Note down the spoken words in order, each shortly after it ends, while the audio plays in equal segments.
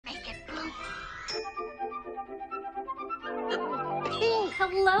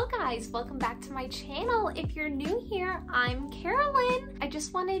Hello guys, welcome back to my channel. If you're new here, I'm Carolyn. I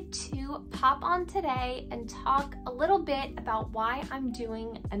just wanted to pop on today and talk a little bit about why I'm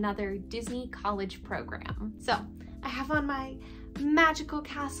doing another Disney college program. So I have on my magical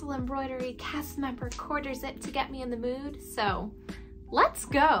castle embroidery cast member quarter zip to get me in the mood, so let's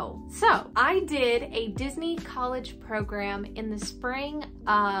go. So I did a Disney college program in the spring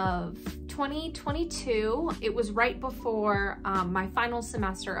of 2022. It was right before my final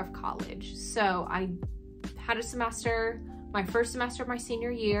semester of college. So I had a semester, my first semester of my senior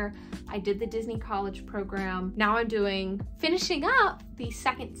year. I did the Disney college program. Now I'm finishing up the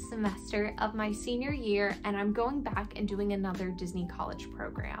second semester of my senior year, and I'm going back and doing another Disney college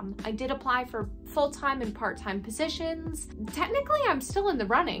program. I did apply for full-time and part-time positions. Technically, I'm still in the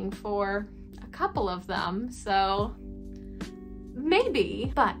running for a couple of them, so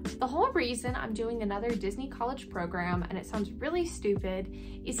maybe. But the whole reason I'm doing another Disney college program, and it sounds really stupid,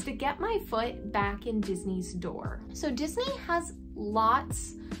 is to get my foot back in Disney's door. So Disney has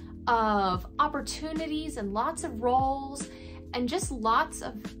lots of opportunities and lots of roles and just lots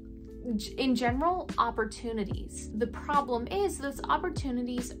of, in general, opportunities. The problem is those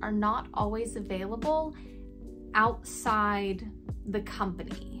opportunities are not always available outside the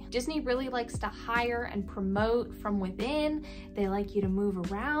company. Disney really likes to hire and promote from within. They like you to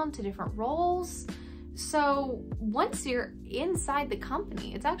move around to different roles. So once you're inside the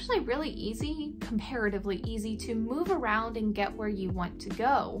company, it's actually really easy, comparatively easy, to move around and get where you want to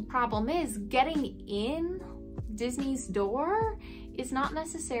go. Problem is, getting in Disney's door is not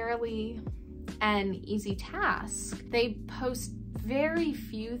necessarily an easy task. They post very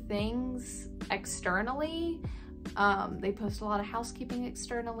few things externally. They post a lot of housekeeping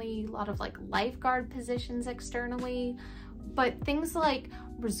externally, a lot of like lifeguard positions externally, but things like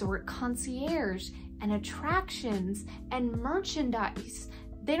resort concierge and attractions and merchandise,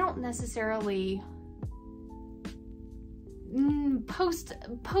 they don't necessarily post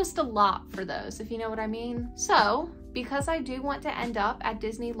a lot for those, if you know what I mean. So because I do want to end up at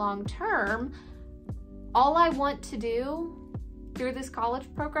Disney long term, all I want to do through this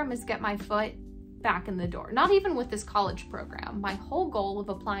college program is get my foot back in the door. Not even with this college program. My whole goal of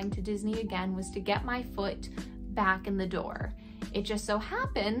applying to Disney again was to get my foot back in the door. It just so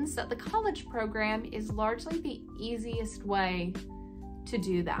happens that the college program is largely the easiest way to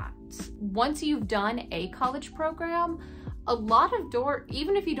do that. Once you've done a college program, a lot of doors,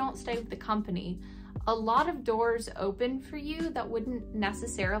 even if you don't stay with the company, a lot of doors open for you that wouldn't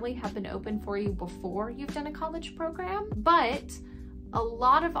necessarily have been open for you before you've done a college program. But a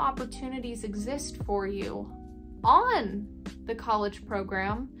lot of opportunities exist for you on the college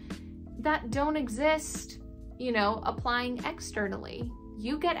program that don't exist, you know, applying externally.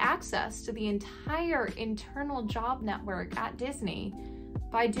 You get access to the entire internal job network at Disney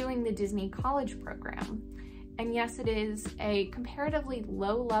by doing the Disney college program. And yes, it is a comparatively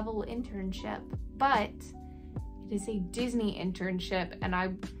low-level internship, but it is a Disney internship, and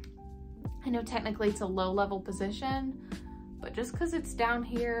I know technically it's a low-level position, but just because it's down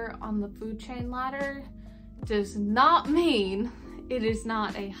here on the food chain ladder does not mean it is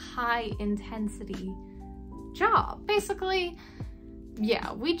not a high-intensity job. Basically,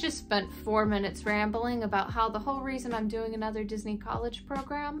 yeah, we just spent 4 minutes rambling about how the whole reason I'm doing another Disney college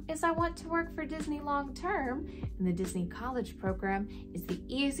program is I want to work for Disney long term, and the Disney college program is the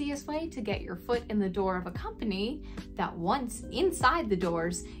easiest way to get your foot in the door of a company that once inside the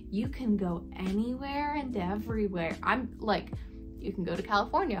doors, you can go anywhere and everywhere. I'm like, you can go to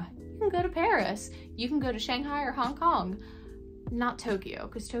California, you can go to Paris, you can go to Shanghai or Hong Kong. Not Tokyo,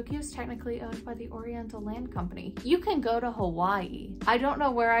 because Tokyo is technically owned by the Oriental Land Company. You can go to Hawaii. I don't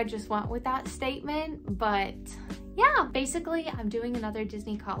know where I just went with that statement, but yeah, basically I'm doing another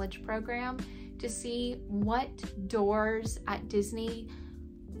Disney college program to see what doors at Disney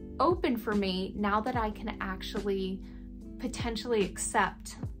open for me now that I can actually potentially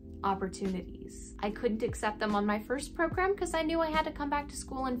accept opportunities. I couldn't accept them on my first program because I knew I had to come back to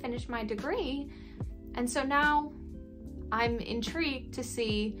school and finish my degree. And so now I'm intrigued to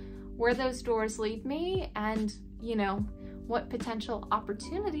see where those doors lead me and, you know, what potential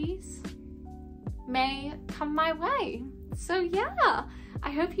opportunities may come my way. So yeah,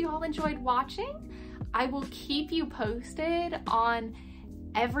 I hope you all enjoyed watching. I will keep you posted on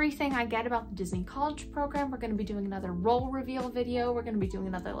everything I get about the Disney college program. We're going to be doing another role reveal video. We're going to be doing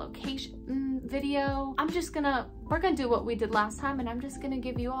another location video. We're going to do what we did last time, and I'm just going to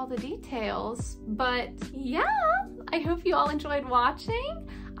give you all the details. But yeah, I hope you all enjoyed watching.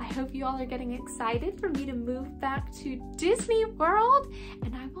 I hope you all are getting excited for me to move back to Disney World,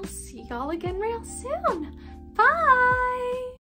 and I will see y'all again real soon.